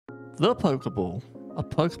the Pokeball, a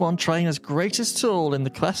Pokemon trainer's greatest tool in the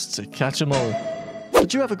quest to catch 'em all.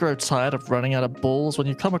 Did you ever grow tired of running out of balls when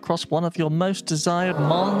you come across one of your most desired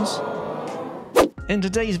mons? In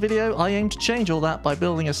today's video, I aim to change all that by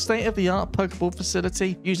building a state-of-the-art Pokeball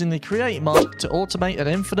facility using the Create mod to automate an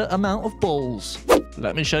infinite amount of balls.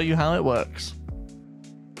 Let me show you how it works.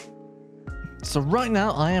 So right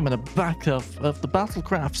now I am in a backup of the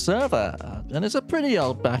Battlecraft server, and it's a pretty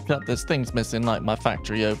old backup. There's things missing like my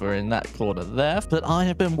factory over in that corner there, but I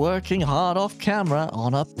have been working hard off camera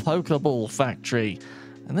on a Pokeball factory,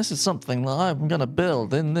 and this is something that I'm going to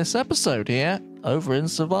build in this episode here over in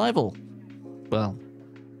survival. Well,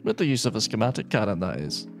 with the use of a schematic cannon, that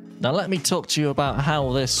is. Now let me talk to you about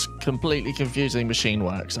how this completely confusing machine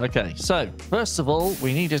works. Okay, so first of all,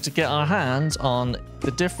 we needed to get our hands on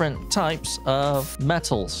the different types of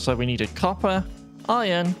metals. So we needed copper,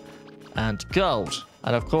 iron, and gold.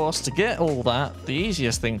 And of course, to get all that, the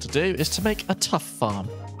easiest thing to do is to make a tough farm.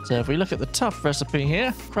 So if we look at the tough recipe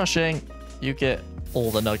here, crushing, you get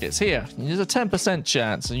all the nuggets here. There's a 10%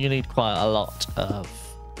 chance, and you need quite a lot of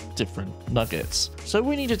different nuggets. So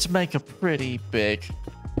we needed to make a pretty big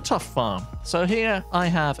tough farm. So here I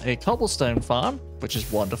have a cobblestone farm, which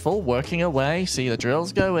is wonderful, working away. See, the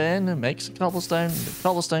drills go in and makes a cobblestone. The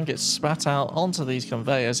cobblestone gets spat out onto these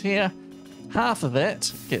conveyors here. Half of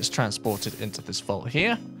it gets transported into this vault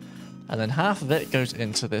here, and then half of it goes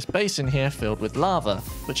into this basin here filled with lava,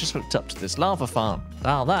 which is hooked up to this lava farm.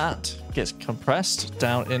 Now that gets compressed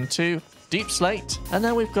down into deep slate, and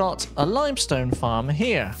then we've got a limestone farm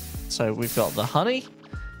here. So we've got the honey,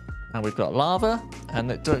 and we've got lava, and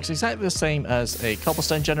it looks exactly the same as a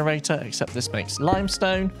cobblestone generator, except this makes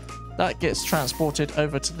limestone. That gets transported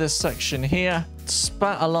over to this section here,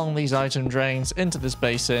 spat along these item drains into this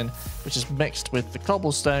basin, which is mixed with the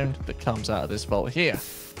cobblestone that comes out of this vault here.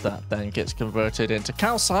 That then gets converted into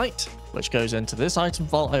calcite, which goes into this item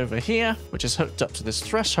vault over here, which is hooked up to this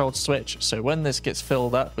threshold switch. So when this gets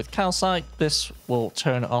filled up with calcite, this will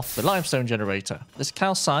turn off the limestone generator. This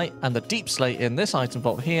calcite and the deep slate in this item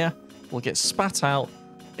vault here will get spat out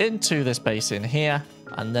into this basin here,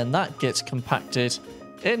 and then that gets compacted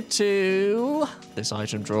into this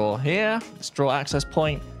item drawer here, this drawer access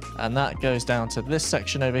point, and that goes down to this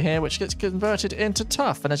section over here, which gets converted into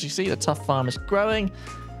tough. And as you see, the tough farm is growing.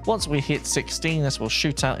 Once we hit 16, this will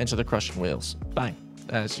shoot out into the crushing wheels. Bang,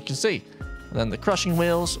 as you can see. And then the crushing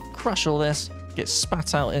wheels crush all this, gets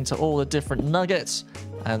spat out into all the different nuggets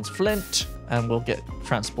and flint, and will get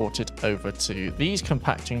transported over to these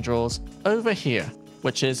compacting drawers over here,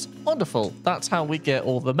 which is wonderful. That's how we get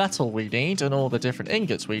all the metal we need and all the different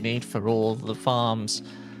ingots we need for all the farms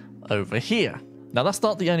over here. Now, that's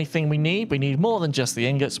not the only thing we need. We need more than just the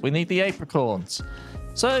ingots. We need the apricorns.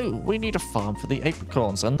 So we need a farm for the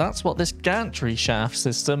apricorns, and that's what this gantry shaft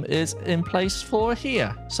system is in place for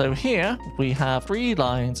here. So here we have 3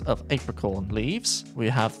 lines of apricorn leaves. We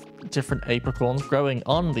have different apricorns growing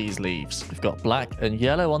on these leaves. We've got black and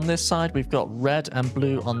yellow on this side, we've got red and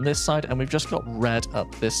blue on this side, and we've just got red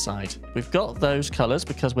up this side. We've got those colors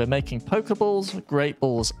because we're making Pokeballs, Great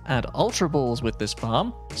Balls, and Ultra Balls with this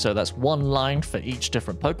farm. So that's 1 line for each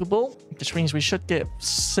different Pokeball, which means we should get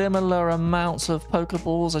similar amounts of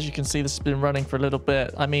Pokeballs. As you can see, this has been running for a little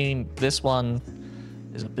bit. I mean, this one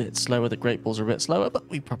is a bit slower. The Great Balls are a bit slower, but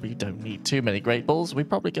we probably don't need too many Great Balls. We're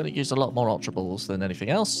probably going to use a lot more Ultra Balls than anything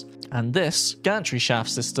else. And this gantry shaft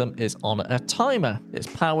system is on a timer. It's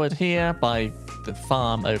powered here by the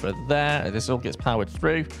farm over there. This all gets powered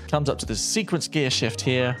through. Comes up to the sequence gear shift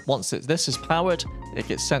here. Once this is powered, it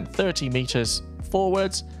gets sent 30 meters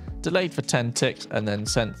forwards, delayed for 10 ticks, and then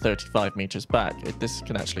sent 35 meters back. This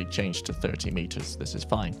can actually change to 30 meters. This is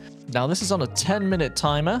fine. Now, this is on a 10-minute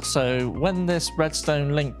timer, so when this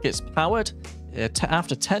redstone link gets powered,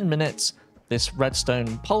 after 10 minutes, this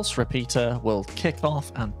redstone pulse repeater will kick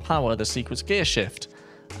off and power the sequence gear shift.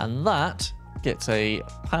 And that gets a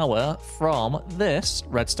power from this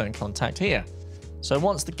redstone contact here. So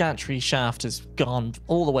once the gantry shaft has gone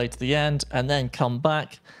all the way to the end and then come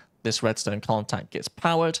back, this redstone contact gets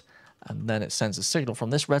powered, and then it sends a signal from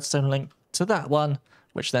this redstone link to that one,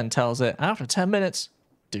 which then tells it, after 10 minutes,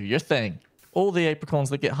 do your thing. All the apricorns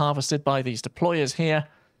that get harvested by these deployers here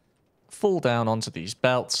fall down onto these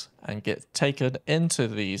belts and get taken into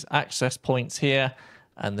these access points here,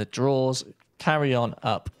 and the drawers carry on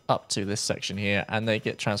up to this section here, and they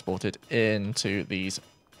get transported into these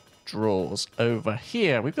drawers over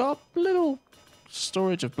here. We've got a little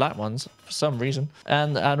storage of black ones for some reason,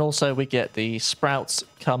 and also we get the sprouts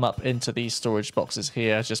come up into these storage boxes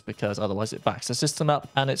here, just because otherwise it backs the system up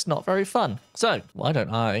and it's not very fun. So why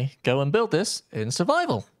don't I go and build this in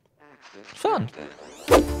survival? Fun.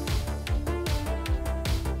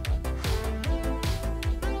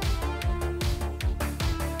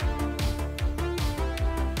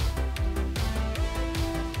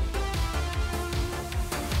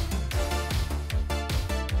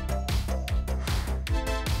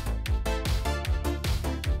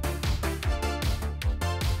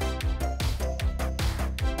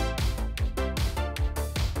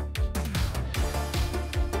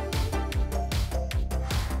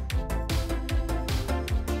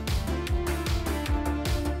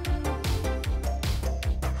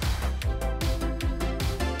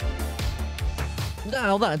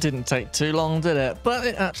 Now that didn't take too long, did it? But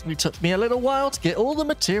it actually took me a little while to get all the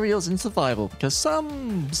materials in survival because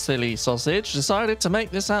some silly sausage decided to make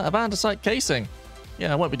this out of andesite casing.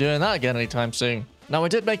 Yeah, I won't be doing that again anytime soon. Now I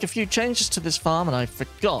did make a few changes to this farm and I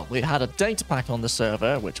forgot we had a data pack on the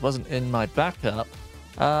server, which wasn't in my backup,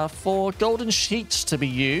 for golden sheets to be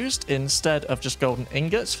used instead of just golden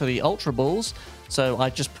ingots for the ultra balls. So I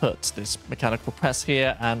just put this mechanical press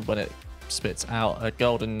here, and when it spits out a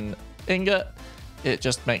golden ingot, it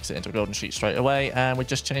just makes it into a golden sheet straight away, and we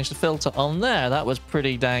just changed the filter on there. That was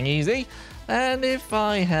pretty dang easy. And if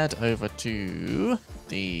I head over to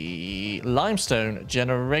the limestone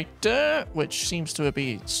generator, which seems to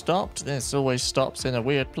be stopped. This always stops in a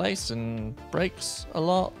weird place and breaks a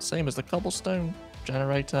lot, same as the cobblestone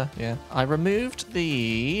generator. Yeah, I removed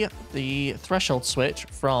the threshold switch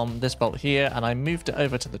from this bolt here, and I moved it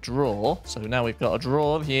over to the drawer. So now we've got a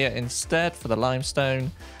drawer here instead for the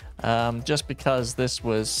limestone, just because this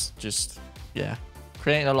was just, yeah,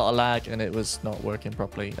 creating a lot of lag and it was not working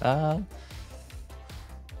properly.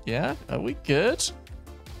 Yeah, are we good?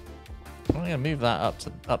 I'm gonna move that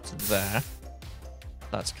up to there.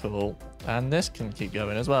 That's cool. And this can keep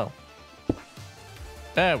going as well.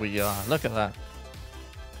 There we are. Look at that.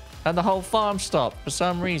 And the whole farm stopped for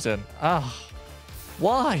some reason. Ah,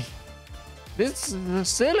 why? This is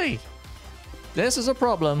silly. This is a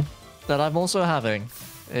problem that I'm also having.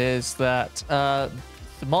 Is that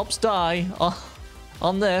the mobs die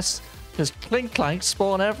on this because clink clanks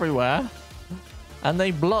spawn everywhere, and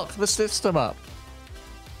they block the system up.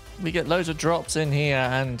 We get loads of drops in here,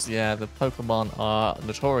 and yeah, the Pokemon are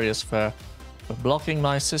notorious for blocking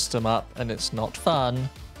my system up, and it's not fun.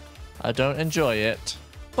 I don't enjoy it.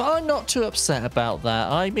 But I'm not too upset about that.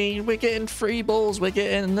 I mean, we're getting free balls, we're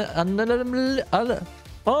getting unlimited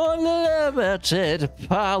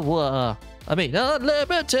power. I mean,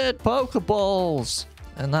 unlimited Pokeballs.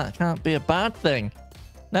 And that can't be a bad thing.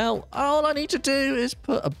 Now, all I need to do is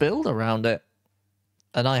put a build around it.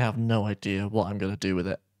 And I have no idea what I'm going to do with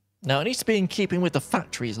it. Now, it needs to be in keeping with the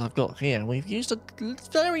factories I've got here. We've used a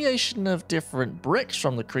variation of different bricks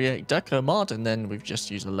from the Create Deco mod, and then we've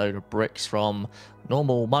just used a load of bricks from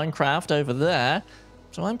normal Minecraft over there.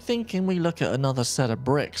 So I'm thinking we look at another set of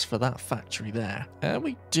bricks for that factory there.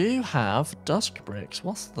 We do have dusk bricks.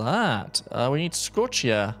 What's that? We need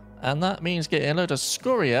Scorchia, and that means getting a load of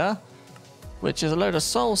Scoria, which is a load of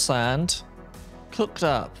soul sand cooked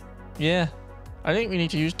up. Yeah, I think we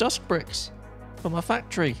need to use dusk bricks for my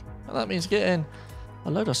factory. And that means getting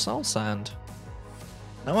a load of soul sand.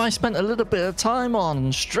 Now, I spent a little bit of time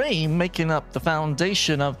on stream making up the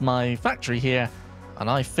foundation of my factory here, and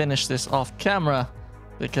I finished this off camera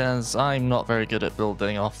because I'm not very good at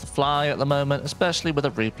building off the fly at the moment, especially with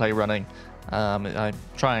a replay running. I'm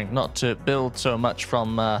trying not to build so much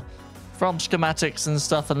from schematics and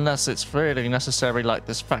stuff unless it's really necessary, like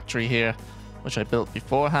this factory here, which I built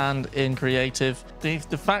beforehand in creative. The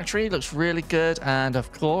factory looks really good, and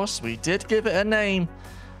of course we did give it a name,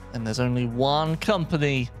 and there's only one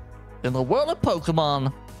company in the world of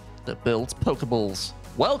Pokemon that builds Pokeballs.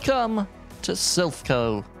 Welcome to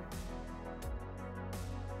Silphco.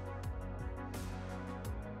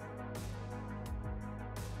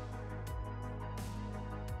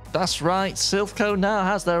 That's right, Silphco now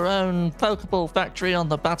has their own Pokeball factory on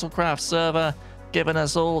the Battlecraft server, giving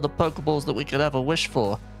us all the Pokeballs that we could ever wish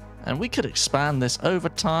for. And we could expand this over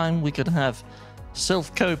time. We could have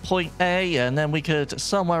Silphco Point A, and then we could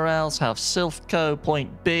somewhere else have Silphco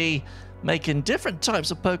Point B, making different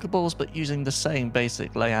types of Pokeballs but using the same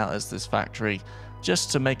basic layout as this factory,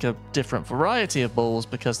 just to make a different variety of balls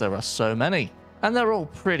because there are so many. And they're all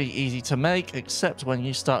pretty easy to make, except when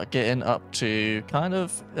you start getting up to kind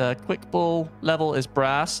of quick ball level is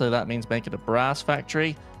brass, so that means making a brass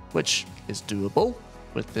factory, which is doable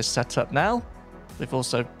with this setup now. We've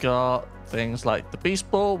also got things like the Beast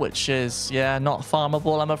Ball, which is, yeah, not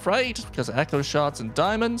farmable, I'm afraid, because of Echo Shards and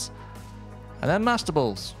Diamonds. And then Master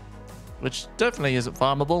Balls, which definitely isn't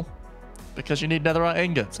farmable, because you need netherite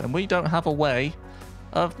ingots, and we don't have a way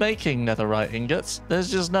of making netherite ingots.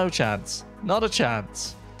 There's just no chance. Not a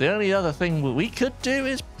chance. The only other thing we could do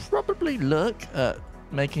is probably look at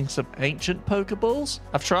making some ancient Pokeballs.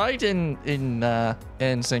 I've tried in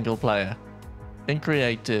single player, in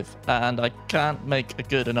creative, and I can't make a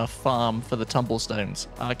good enough farm for the tumblestones.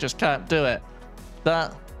 I just can't do it.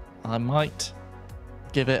 But I might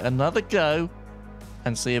give it another go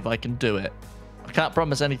and see if I can do it. I can't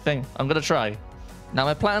promise anything. I'm gonna try. Now,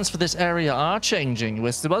 my plans for this area are changing.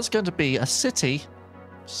 This was going to be a city.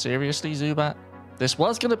 Seriously, Zubat? This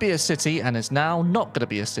was going to be a city, and is now not going to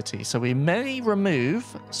be a city. So we may remove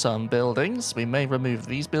some buildings. We may remove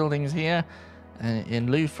these buildings here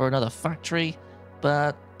in lieu for another factory,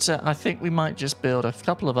 but I think we might just build a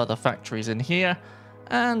couple of other factories in here,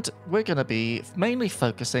 and we're going to be mainly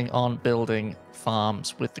focusing on building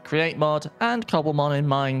farms with the Create mod and COBBLEMON in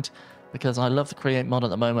mind, because I love the Create mod at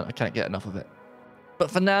the moment. I can't get enough of it. But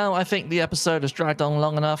for now, I think the episode has dragged on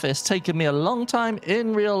long enough. It's taken me a long time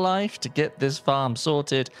in real life to get this farm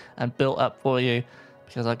sorted and built up for you,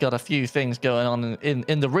 because I've got a few things going on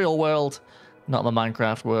in the real world, not my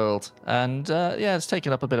Minecraft world. And yeah, it's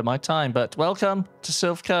taken up a bit of my time, but welcome to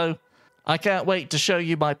Silphco. I can't wait to show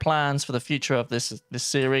you my plans for the future of this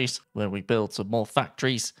series, where we build some more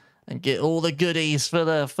factories and get all the goodies for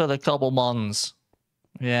the COBBLEMONs.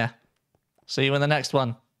 Yeah. See you in the next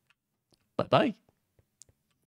one. Bye-bye.